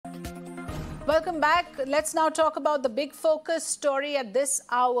Welcome back. Let's now talk about the big focus story at this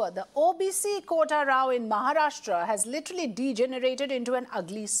hour. The OBC quota row in Maharashtra has literally degenerated into an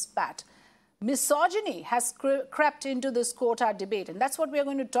ugly spat. Misogyny has crept into this quota debate, and that's what we are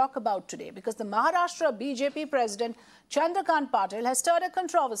going to talk about today, because the Maharashtra BJP president Chandrakant Patil has stirred a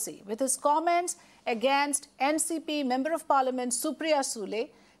controversy with his comments against NCP Member of Parliament Supriya Sule,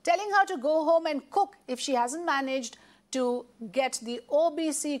 telling her to go home and cook if she hasn't managed to get the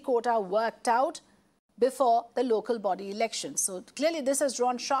OBC quota worked out before the local body elections. So clearly this has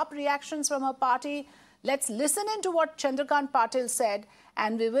drawn sharp reactions from her party. Let's listen into what Chandrakant Patil said,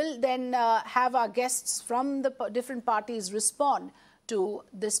 and we will then have our guests from the different parties respond to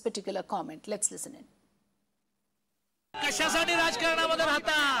this particular comment. Let's listen in. कशासाठी राजकारणामध्ये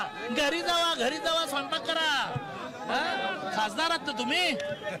राहता? घरी जावा स्वयंपाक करा. खासदार आहात तुम्ही?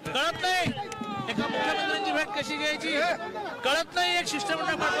 कळत नाही एका मुख्यमंत्र्यांची भेट कशी घ्यायची? कळत नाही एक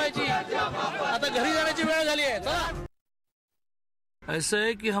शिष्टमंडळ पाठवायची. आता घरी जाण्याची वेळ झाली आहे. चला. ऐसा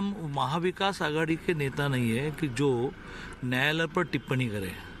है कि हम महाविकास आघाड़ी के नेता नहीं है कि जो न्यायालय पर टिप्पणी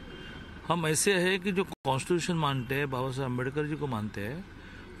करें. हम ऐसे हैं कि जो कॉन्स्टिट्यूशन मानते हैं, बाबा साहब अम्बेडकर जी को मानते हैं.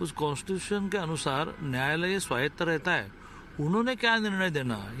 उस कॉन्स्टिट्यूशन के अनुसार न्यायालय स्वायत्त रहता है. उन्होंने क्या निर्णय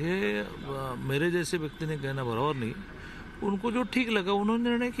देना, ये मेरे जैसे व्यक्ति ने कहना बराबर नहीं. उनको जो ठीक लगा उन्होंने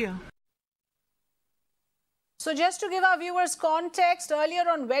निर्णय किया. So just to give our viewers context, earlier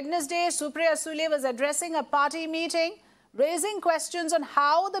on Wednesday, Supriya Sule was addressing a party meeting, raising questions on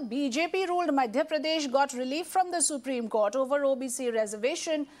how the BJP-ruled Madhya Pradesh got relief from the Supreme Court over OBC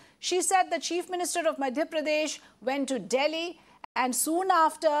reservation. She said the Chief Minister of Madhya Pradesh went to Delhi, and soon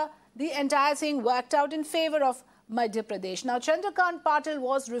after, the entire thing worked out in favor of Madhya Pradesh. Now, Chandrakant Patil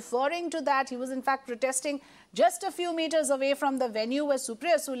was referring to that. He was, in fact, protesting just a few meters away from the venue where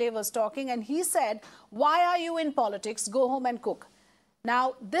Supriya Sule was talking, and he said, "Why are you in politics? Go home and cook."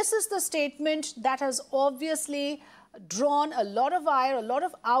 Now, this is the statement that has obviously drawn a lot of ire, a lot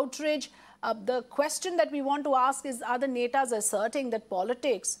of outrage. The question that we want to ask is, are the netas asserting that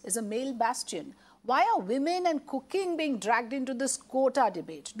politics is a male bastion? Why are women and cooking being dragged into this quota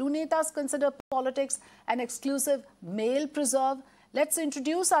debate? Do netas consider politics an exclusive male preserve? Let's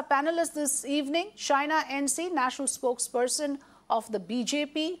introduce our panelists this evening. Shaina NC, National Spokesperson of the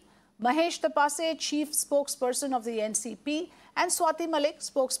BJP. Mahesh Tapase, Chief Spokesperson of the NCP. And Swati Malik,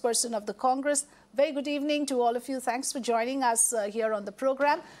 Spokesperson of the Congress. Very good evening to all of you. Thanks for joining us here on the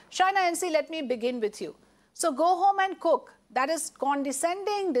program. Shaina NC, let me begin with you. So go home and cook. That is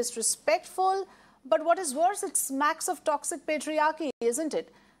condescending, disrespectful. But what is worse, it smacks of toxic patriarchy, isn't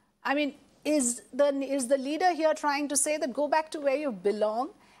it? I mean, is the leader here trying to say that go back to where you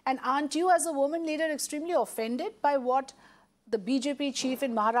belong? And aren't you as a woman leader extremely offended by what the BJP chief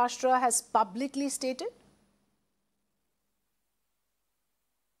in Maharashtra has publicly stated?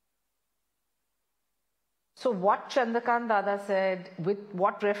 So what Chandrakant Dada said, with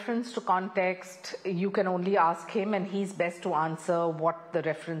what reference to context, you can only ask him, and he's best to answer what the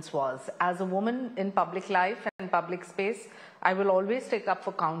reference was. As a woman in public life and public space, I will always take up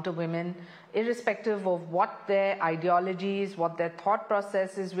for counter women, irrespective of what their ideologies, what their thought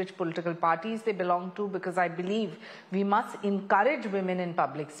processes, which political parties they belong to, because I believe we must encourage women in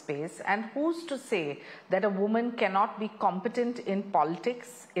public space. And who's to say that a woman cannot be competent in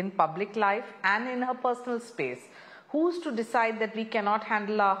politics, in public life, and in her personal space? Who's to decide that we cannot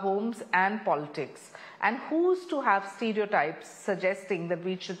handle our homes and politics? And who's to have stereotypes suggesting that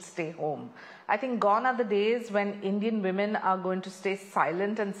we should stay home? I think gone are the days when Indian women are going to stay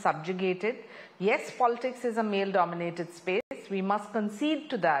silent and subjugated. Yes, politics is a male-dominated space. We must concede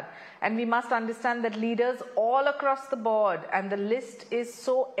to that. And we must understand that leaders all across the board, and the list is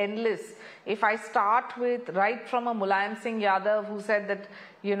so endless. If I start with right from a Mulayam Singh Yadav who said that,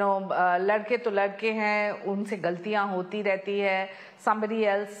 you know, ladke to ladke hain, unse galtiyan hoti rehti hai. Somebody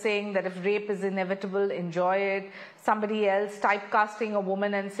else saying that if rape is inevitable, enjoy it. Somebody else typecasting a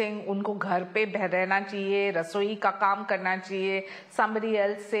woman and saying unko ghar pe rehna chahiye, rasoi ka kaam karna chahiye. Somebody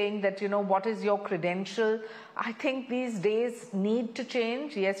else saying that, you know, what is your credential? I think these days need to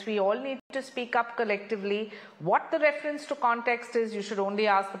change. Yes, we all need to speak up collectively. What the reference to context is, you should only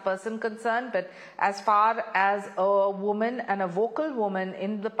ask the person concerned. But as far as a woman and a vocal woman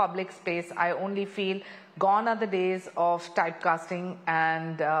in the public space, I only feel gone are the days of typecasting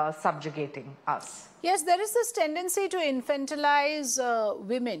and subjugating us. Yes, there is this tendency to infantilize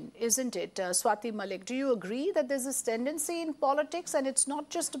women, isn't it, Swati Malik? Do you agree that there's this tendency in politics, and it's not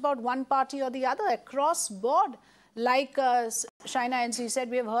just about one party or the other, across board? Like Shaina NC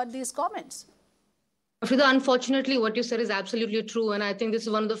said, we have heard these comments. Afrida, unfortunately, what you said is absolutely true. And I think this is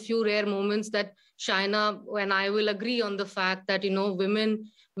one of the few rare moments that Shaina and I will agree on the fact that, women,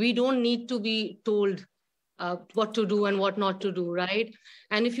 we don't need to be told what to do and what not to do, right?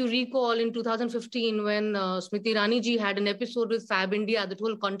 And if you recall in 2015, when Smriti Irani ji had an episode with Fab India, that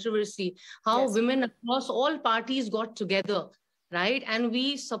whole controversy, how Yes. women across all parties got together, right? And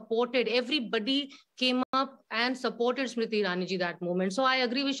we supported, everybody came up and supported Smriti Irani ji that moment. So I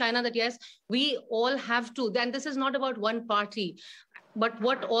agree with Shaina that yes, we all have to. Then this is not about one party. But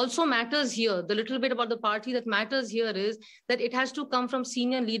what also matters here, the little bit about the party that matters here is that it has to come from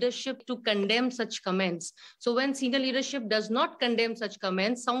senior leadership to condemn such comments. So when senior leadership does not condemn such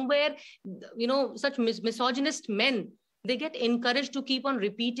comments, somewhere, such misogynist men, they get encouraged to keep on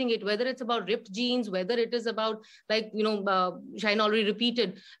repeating it, whether it's about ripped jeans, whether it is about, Shaina already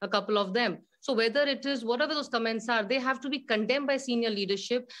repeated a couple of them. So whether it is, whatever those comments are, they have to be condemned by senior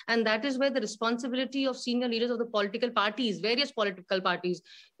leadership. And that is where the responsibility of senior leaders of the political parties, various political parties,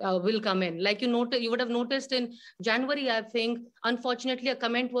 will come in. Like you would have noticed in January, I think, unfortunately, a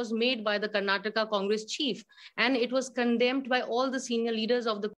comment was made by the Karnataka Congress chief, and it was condemned by all the senior leaders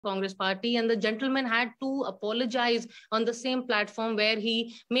of the Congress party. And the gentleman had to apologize on the same platform where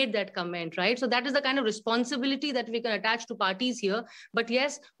he made that comment, right? So that is the kind of responsibility that we can attach to parties here. But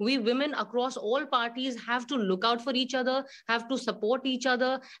yes, we women across all parties have to look out for each other, have to support each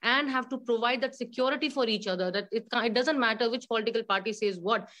other, and have to provide that security for each other, that it doesn't matter which political party says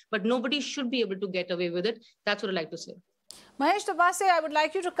what, but nobody should be able to get away with it. That's what I'd like to say. Mahesh Tabase, I would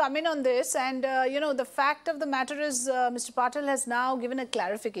like you to come in on this. And, the fact of the matter is Mr. Patil has now given a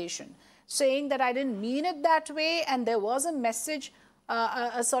clarification, saying that I didn't mean it that way. And there was a message,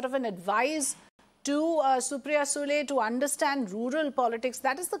 a sort of an advice to Supriya Sule to understand rural politics.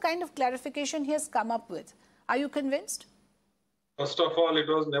 That is the kind of clarification he has come up with. Are you convinced? First of all, it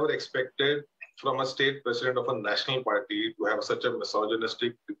was never expected from a state president of a national party to have such a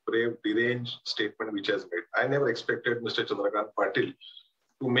misogynistic, depraved, deranged statement which has made. I never expected Mr. Chandrakant Patil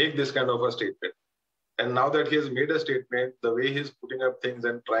to make this kind of a statement. And now that he has made a statement, the way he's putting up things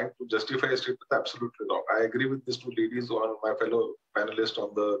and trying to justify a statement is absolutely wrong. I agree with these two ladies, on my fellow panelists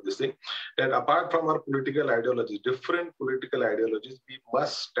on this thing, that apart from our political ideologies, different political ideologies, we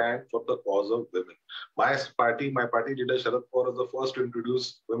must stand for the cause of women. My party leader Sharad Pawar was the first to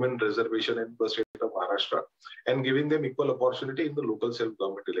introduce women reservation in the state of Maharashtra and giving them equal opportunity in the local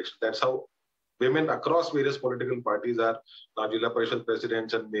self-government election. That's how women across various political parties are now Jilla Parishad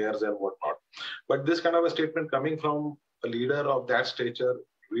presidents and mayors and whatnot. But this kind of a statement coming from a leader of that stature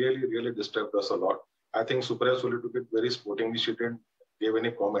really, really disturbed us a lot. I think Supriya Sule took it very sportingly. She didn't give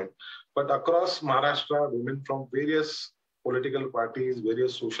any comment. But across Maharashtra, women from various political parties,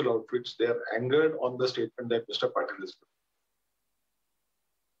 various social outfits, they are angered on the statement that Mr. Patil is doing.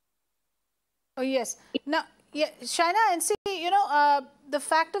 Oh, yes. Now, yeah, Shaina, and see, the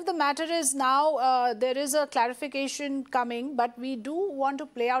fact of the matter is now there is a clarification coming, but we do want to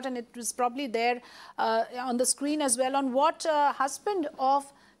play out, and it was probably there on the screen as well, on what husband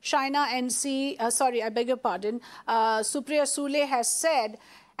of Shaina NC, sorry, I beg your pardon, Supriya Sule has said.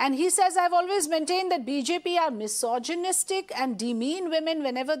 And he says, I've always maintained that BJP are misogynistic and demean women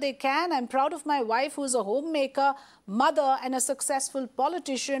whenever they can. I'm proud of my wife, who's a homemaker, mother, and a successful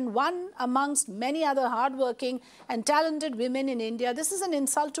politician, one amongst many other hardworking and talented women in India. This is an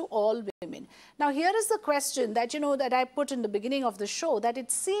insult to all women. Now, here is the question that, that I put in the beginning of the show, that it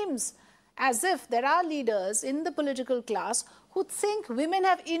seems as if there are leaders in the political class who think women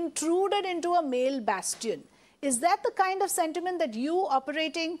have intruded into a male bastion. Is that the kind of sentiment that you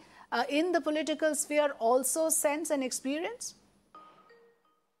operating in the political sphere also sense and experience?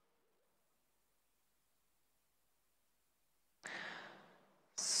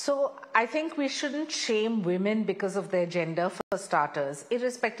 So I think we shouldn't shame women because of their gender, for starters,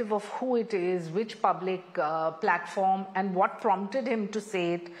 irrespective of who it is, which public platform, and what prompted him to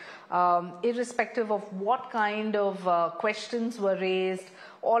say it, irrespective of what kind of questions were raised.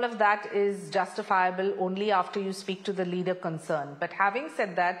 All of that is justifiable only after you speak to the leader concerned. But having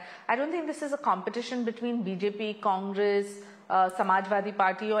said that, I don't think this is a competition between BJP, Congress, Samajwadi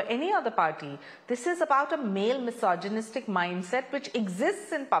Party or any other party. This is about a male misogynistic mindset which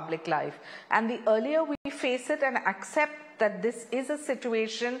exists in public life. And the earlier we face it and accept that this is a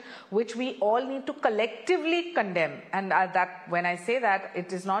situation which we all need to collectively condemn. And that when I say that,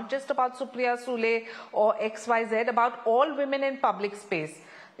 it is not just about Supriya Sule or XYZ, about all women in public space.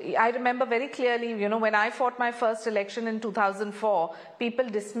 I remember very clearly, you know, when I fought my first election in 2004, people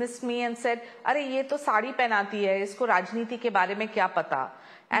dismissed me and said, "Arey, ye to saadi pehnati hai, isko rajniti ke bare mein kya pata?"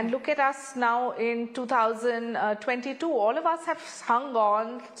 And look at us now in 2022. All of us have hung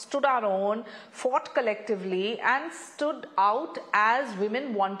on, stood our own, fought collectively, and stood out as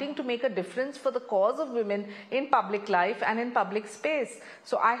women wanting to make a difference for the cause of women in public life and in public space.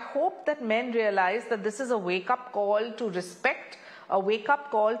 So I hope that men realize that this is a wake-up call to respect, a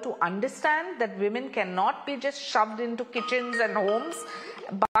wake-up call to understand that women cannot be just shoved into kitchens and homes,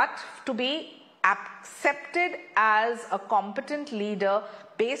 but to be accepted as a competent leader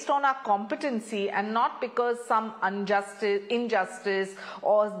based on our competency and not because some injustice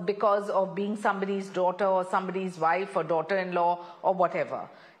or because of being somebody's daughter or somebody's wife or daughter-in-law or whatever.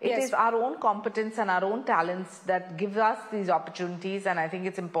 It is our own competence and our own talents that give us these opportunities, and I think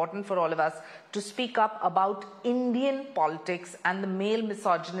it's important for all of us to speak up about Indian politics and the male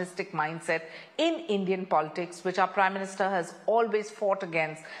misogynistic mindset in Indian politics, which our Prime Minister has always fought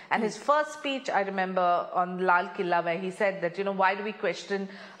against. And his first speech, I remember, on Lal Killa, where he said that, you know, why do we question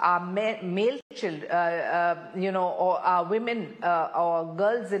our male children, you know, or our women or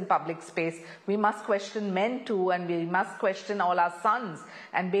girls in public space? We must question men too, and we must question all our sons.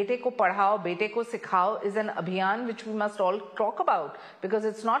 And Bete ko padhao, bete ko sikhao is an abhiyan which we must all talk about, because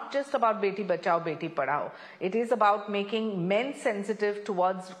it's not just about beti bachao, beti padhao. It is about making men sensitive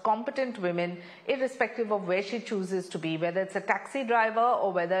towards competent women, irrespective of where she chooses to be, whether it's a taxi driver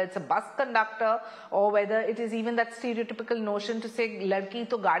or whether it's a bus conductor or whether it is even that stereotypical notion to say, ladki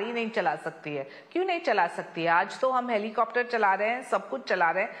to gaadi nahi chala sakti hai. Kyun nahi chala sakti hai? Aaj to hum helicopter chala rahe hain, sab kuch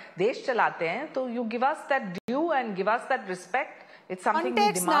chala rahe hain, desh chalate hain. So you give us that due and give us that respect. It's something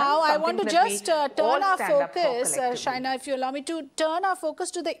Context we demand, now, I want to just turn our focus, Shaina, if you allow me to turn our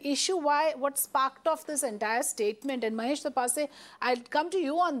focus to the issue, what sparked off this entire statement. And Mahesh Tapase, I'll come to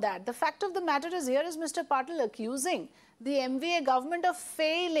you on that. The fact of the matter is, here is Mr. Patil accusing the MVA government of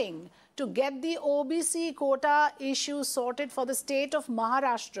failing to get the OBC quota issue sorted for the state of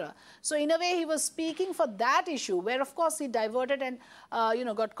Maharashtra. So in a way, he was speaking for that issue, where of course he diverted and you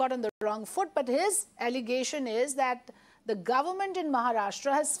know, got caught on the wrong foot. But his allegation is that the government in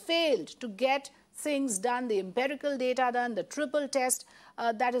Maharashtra has failed to get things done, the empirical data done, the triple test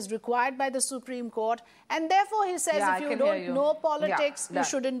that is required by the Supreme Court. And therefore, he says, if you don't know politics, you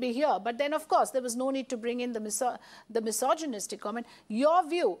shouldn't be here. But then, of course, there was no need to bring in the misogynistic comment. Your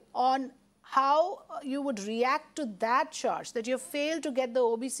view on how you would react to that charge, that you failed to get the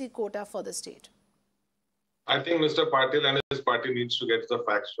OBC quota for the state? I think Mr. Patil and his party needs to get the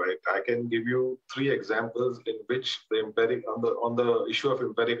facts right. I can give you 3 examples in which on the issue of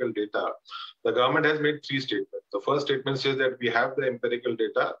empirical data, the government has made 3 statements. The first statement says that we have the empirical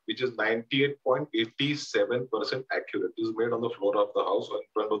data, which is 98.87% accurate. This is made on the floor of the House in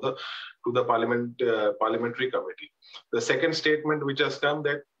front of the parliamentary committee. The second statement which has come,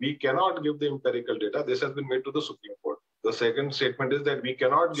 that we cannot give the empirical data. This has been made to the Supreme Court. The second statement is that we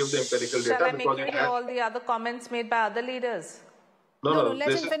cannot give the empirical data. Shall I make you hear all the other comments made by other leaders? No,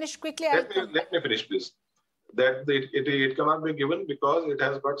 let him finish quickly. Let me finish, please. That it cannot be given because it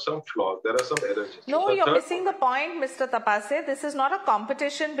has got some flaws. There are some errors. No, you're missing the point, Mr. Tapase. This is not a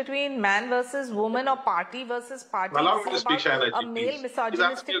competition between man versus woman or party versus party. Allow me to speak, Shaina, a male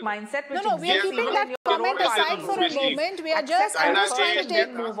misogynistic mindset. We are keeping that comment aside for a moment. We are just trying to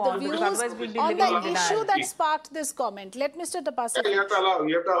take the views on the issue that sparked this comment. Let Mr. Tapase. You have to allow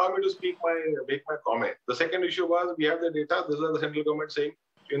me to make my comment. The second issue was, we have the data. This is the central government saying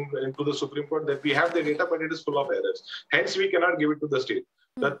into the Supreme Court that we have the data, but it is full of errors. Hence, we cannot give it to the state.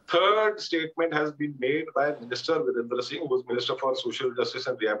 The third statement has been made by Minister Virendra Singh, who is Minister for Social Justice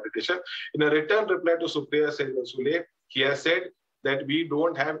and Rehabilitation. In a written reply to Supriya Sule, he has said that we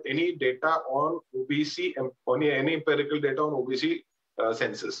don't have any data on OBC, any empirical data on OBC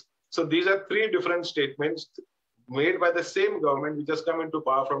census. So these are 3 different statements made by the same government which has come into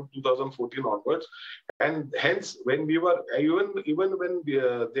power from 2014 onwards. And hence, when we were, even when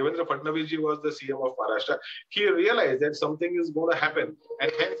Devendra Fadnavis ji was the CM of Maharashtra, he realized that something is going to happen.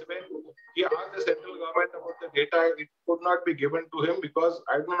 And hence, when he asked the central government about the data, it could not be given to him because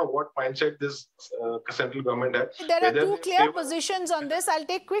I don't know what mindset this central government had. There are 2 clear positions on this. I'll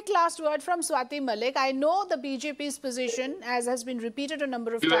take quick last word from Swati Malik. I know the BJP's position, as has been repeated a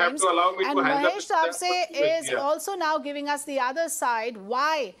number of times. Have to allow me and to Mahesh Tapase is also now giving us the other side,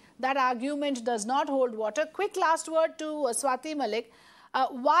 why that argument does not hold water. Quick last word to Swati Malik.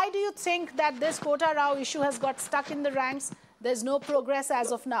 Why do you think that this Kota Rao issue has got stuck in the ranks? There's no progress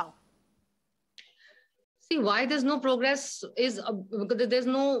as of now. See, why there's no progress is because there's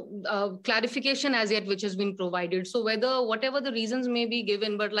no clarification as yet which has been provided. So whatever the reasons may be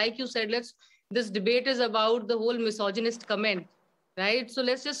given, but like you said, this debate is about the whole misogynist comment, right? So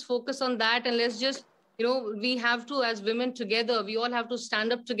let's just focus on that, and let's just, we have to, as women together, we all have to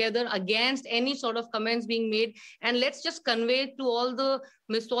stand up together against any sort of comments being made. And let's just convey to all the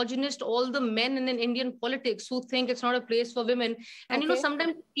misogynist, all the men in Indian politics who think it's not a place for women. And,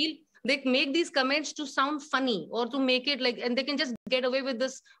 sometimes they make these comments to sound funny, or to make it like, and they can just get away with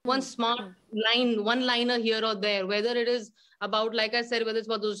this one smart line, one-liner here or there, whether it is about, like I said, whether it's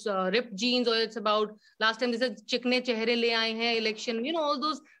about those ripped jeans, or it's about last time they said chikne chehre le aaye hain election, all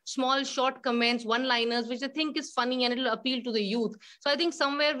those small short comments, one-liners, which they think is funny and it'll appeal to the youth. So I think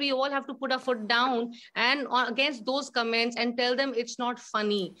somewhere we all have to put our foot down and against those comments and tell them it's not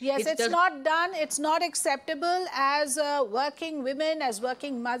funny. Yes, it's not done. It's not acceptable. As working women, as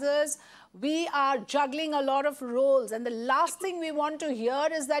working mothers, we are juggling a lot of roles, and the last thing we want to hear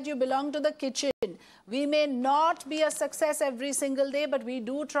is that you belong to the kitchen. We may not be a success every single day, but we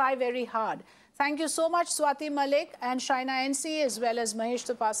do try very hard. Thank you so much, Swati Malik and Shaina NC, as well as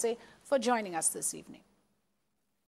Mahesh Tupase, for joining us this evening.